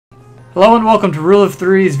Hello and welcome to Rule of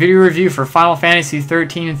Three's video review for Final Fantasy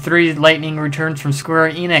 13-3 Lightning Returns from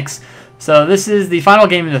Square Enix. So this is the final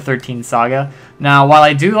game in the 13 saga. Now, while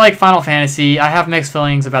I do like Final Fantasy, I have mixed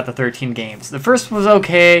feelings about the 13 games. The first was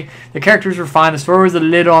okay, the characters were fine, the story was a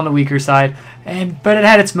little on the weaker side, but it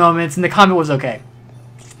had its moments, and the combat was okay.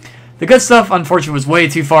 The good stuff, unfortunately, was way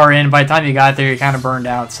too far in. By the time you got there, you kind of burned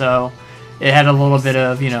out, so it had a little bit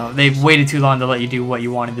of, they waited too long to let you do what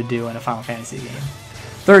you wanted to do in a Final Fantasy game.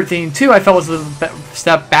 13-2 I felt was a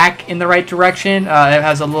step back in the right direction. It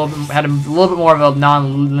has had a little bit more of a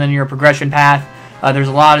non-linear progression path. There's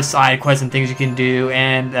a lot of side quests and things you can do,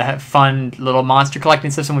 and a fun little monster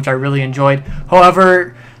collecting system, which I really enjoyed.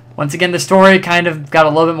 However, once again, the story kind of got a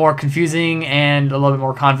little bit more confusing and a little bit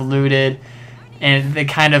more convoluted, and it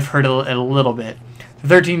kind of hurt it a little bit.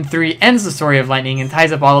 13-3 ends the story of Lightning and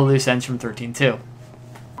ties up all the loose ends from 13-2.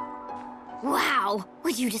 Wow,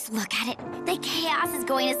 would you just look at it? The chaos is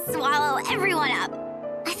going to swallow everyone up.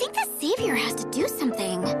 I think the Savior has to do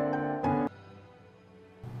something.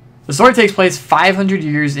 The story takes place 500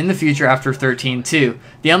 years in the future after 13-2.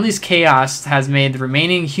 The unleashed chaos has made the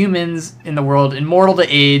remaining humans in the world immortal to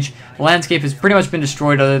age. The landscape has pretty much been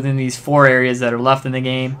destroyed other than these 4 areas that are left in the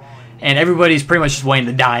game. And everybody's pretty much just waiting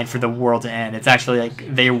to die and for the world to end. It's actually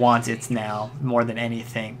like they want it now more than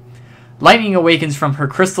anything. Lightning awakens from her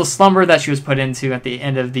crystal slumber that she was put into at the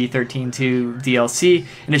end of the 13-2 DLC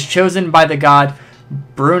and is chosen by the god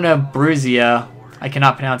Bruna. I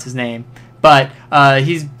cannot pronounce his name, but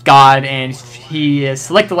he's God, and he has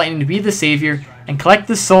selected Lightning to be the savior and collect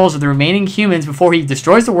the souls of the remaining humans before he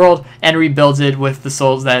destroys the world and rebuilds it with the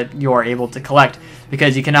souls that you are able to collect,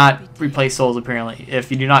 because you cannot replace souls apparently.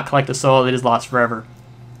 If you do not collect a soul, it is lost forever.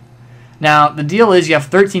 Now, the deal is you have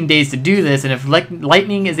 13 days to do this, and if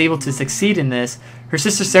Lightning is able to succeed in this, her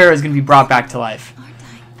sister Sarah is going to be brought back to life.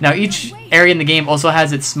 Now, each area in the game also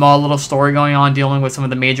has its small little story going on, dealing with some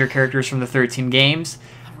of the major characters from the 13 games.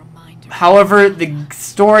 However, the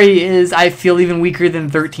story is, I feel, even weaker than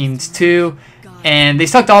 13's 2, and they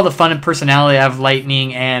sucked all the fun and personality out of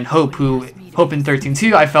Lightning and Hope, who Hope in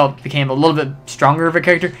 13-2 I felt became a little bit stronger of a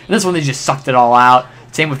character, and this one they just sucked it all out.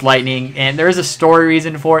 Same with Lightning, and there is a story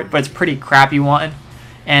reason for it, but it's a pretty crappy one,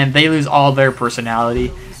 and they lose all their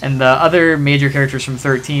personality. And the other major characters from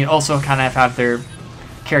 13 also kind of have their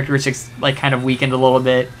characteristics like kind of weakened a little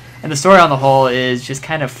bit, and the story on the whole is just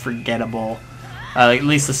kind of forgettable. At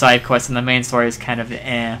least the side quests and the main story is kind of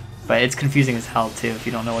but it's confusing as hell too if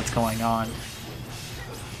you don't know what's going on.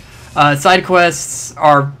 Side quests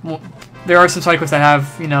are, there are some side quests that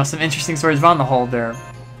have some interesting stories, but on the whole they're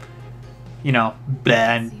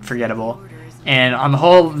bleh and forgettable. And on the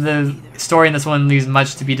whole, the story in this one leaves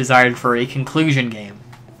much to be desired for a conclusion game.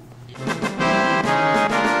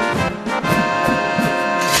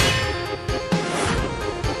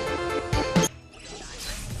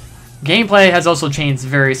 Gameplay has also changed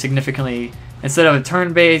very significantly. Instead of a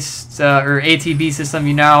turn-based or ATB system,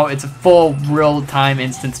 it's a full real-time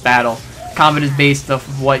instance battle. Combat is based off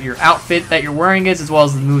of what your outfit that you're wearing is, as well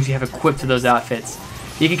as the moves you have equipped to those outfits.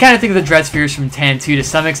 You can kind of think of the Dread Spheres from 10-2 to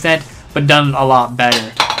some extent, but done a lot better.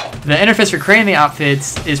 The interface for creating the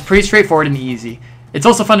outfits is pretty straightforward and easy. It's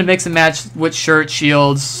also fun to mix and match which shirts,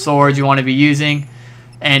 shields, swords you want to be using,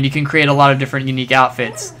 and you can create a lot of different unique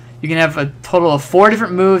outfits. You can have a total of 4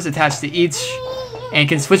 different moves attached to each, and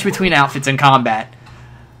can switch between outfits in combat.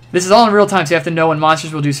 This is all in real time, so you have to know when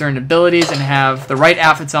monsters will do certain abilities and have the right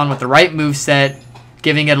outfits on with the right moveset,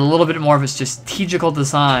 giving it a little bit more of a strategical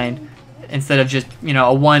design, instead of just,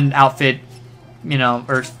 a one outfit,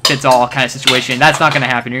 or fits all kind of situation. That's not going to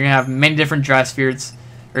happen. You're going to have many different dress spheres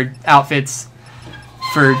or outfits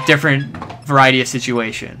for different variety of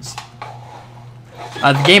situations.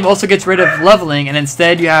 The game also gets rid of leveling, and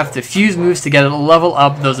instead you have to fuse moves together to level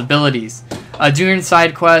up those abilities. Doing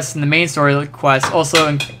side quests and the main story quests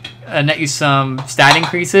also net you some stat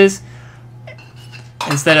increases.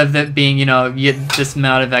 Instead of it being, you get this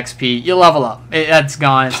amount of XP, you level up. That's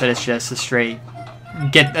gone. Instead, it's just a straight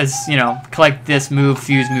collect this move,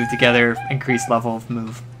 fuse move together, increase level of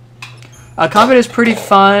move. Combat is pretty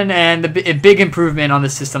fun, and a big improvement on the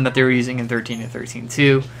system that they were using in 13 and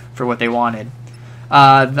 13-2 for what they wanted. The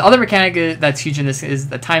other mechanic that's huge in this is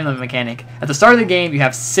the time limit mechanic. At the start of the game, you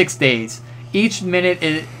have 6 days. Each minute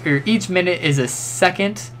is a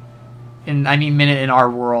second, minute in our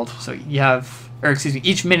world. So you have.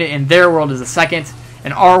 Each minute in their world is a second.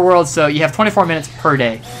 In our world, so you have 24 minutes per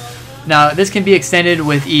day. Now, this can be extended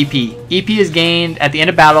with EP. EP is gained at the end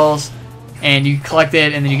of battles, and you collect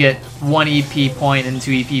it, and then you get 1 EP point and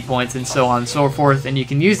 2 EP points, and so on and so forth. And you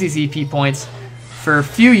can use these EP points for a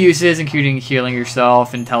few uses, including healing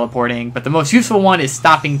yourself and teleporting, but the most useful one is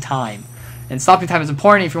stopping time. And stopping time is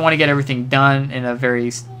important if you want to get everything done in a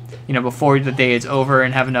very, before the day is over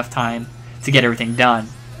and have enough time to get everything done.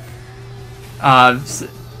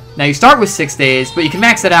 Now you start with 6 days, but you can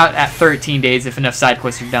max it out at 13 days if enough side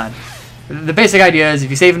quests are done. The basic idea is if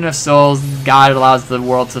you save enough souls, God allows the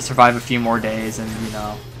world to survive a few more days, and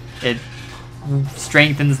it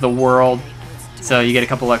strengthens the world, so you get a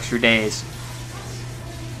couple extra days.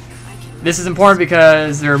 This is important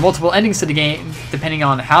because there are multiple endings to the game depending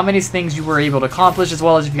on how many things you were able to accomplish, as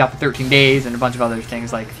well as if you got the 13 days and a bunch of other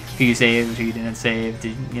things like who you saved, who you didn't save,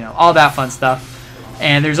 all that fun stuff.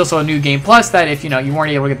 And there's also a new game plus that if you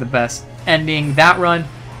weren't able to get the best ending that run,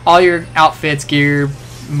 all your outfits, gear,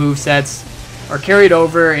 movesets are carried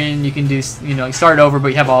over, and you can do you start over, but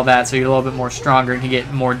you have all that, so you're a little bit more stronger and can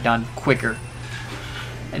get more done quicker.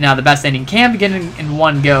 And now the best ending can be getting in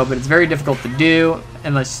one go, but it's very difficult to do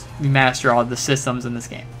unless you master all of the systems in this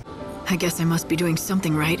game. I guess I must be doing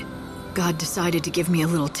something right. God decided to give me a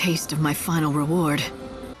little taste of my final reward.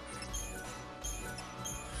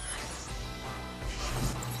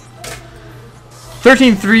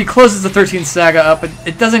 .13.3 closes the 13th saga up, but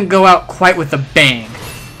it doesn't go out quite with a bang.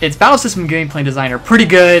 Its battle system and gameplay design are pretty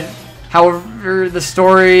good. However, the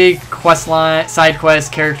story, quest line, side quests,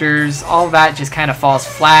 characters, all that just kind of falls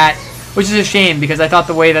flat, which is a shame because I thought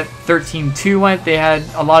the way that 13.2 went, they had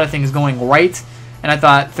a lot of things going right, and I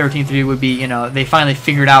thought 13.3 would be, they finally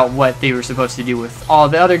figured out what they were supposed to do with all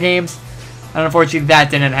the other games, and unfortunately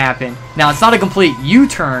that didn't happen. Now, it's not a complete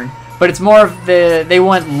U-turn, but it's more of they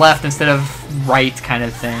went left instead of right kind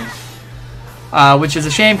of thing, which is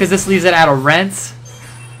a shame because this leaves it at a rent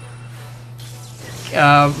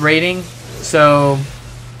rating, so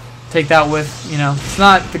take that with, it's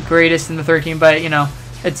not the greatest in the 13, but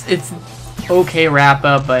it's okay wrap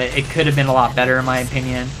up, but it could have been a lot better in my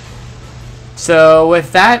opinion. So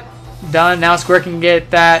with that done, now Square can get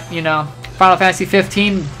that, Final Fantasy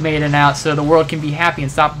 15 made and out, so the world can be happy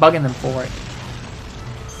and stop bugging them for it.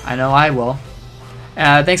 I know I will.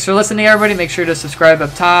 Thanks for listening, everybody. Make sure to subscribe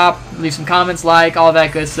up top, leave some comments, like, all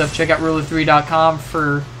that good stuff. Check out ruler3.com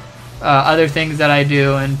for other things that I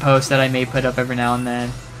do and posts that I may put up every now and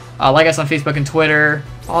then. Like us on Facebook and Twitter,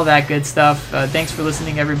 all that good stuff. Thanks for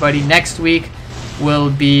listening, everybody. Next week will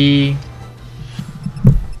be...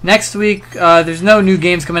 there's no new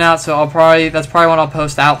games coming out, so that's probably when I'll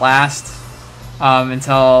post out last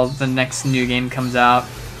until the next new game comes out,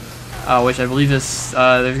 which I believe is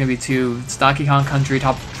there's gonna be 2: it's Donkey Kong Country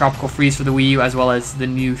Tropical Freeze for the Wii U, as well as the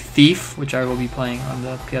new Thief, which I will be playing on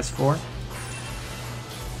the PS4.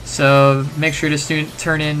 So make sure to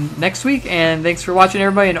turn in next week, and thanks for watching,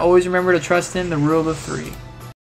 everybody, and always remember to trust in the rule of 3.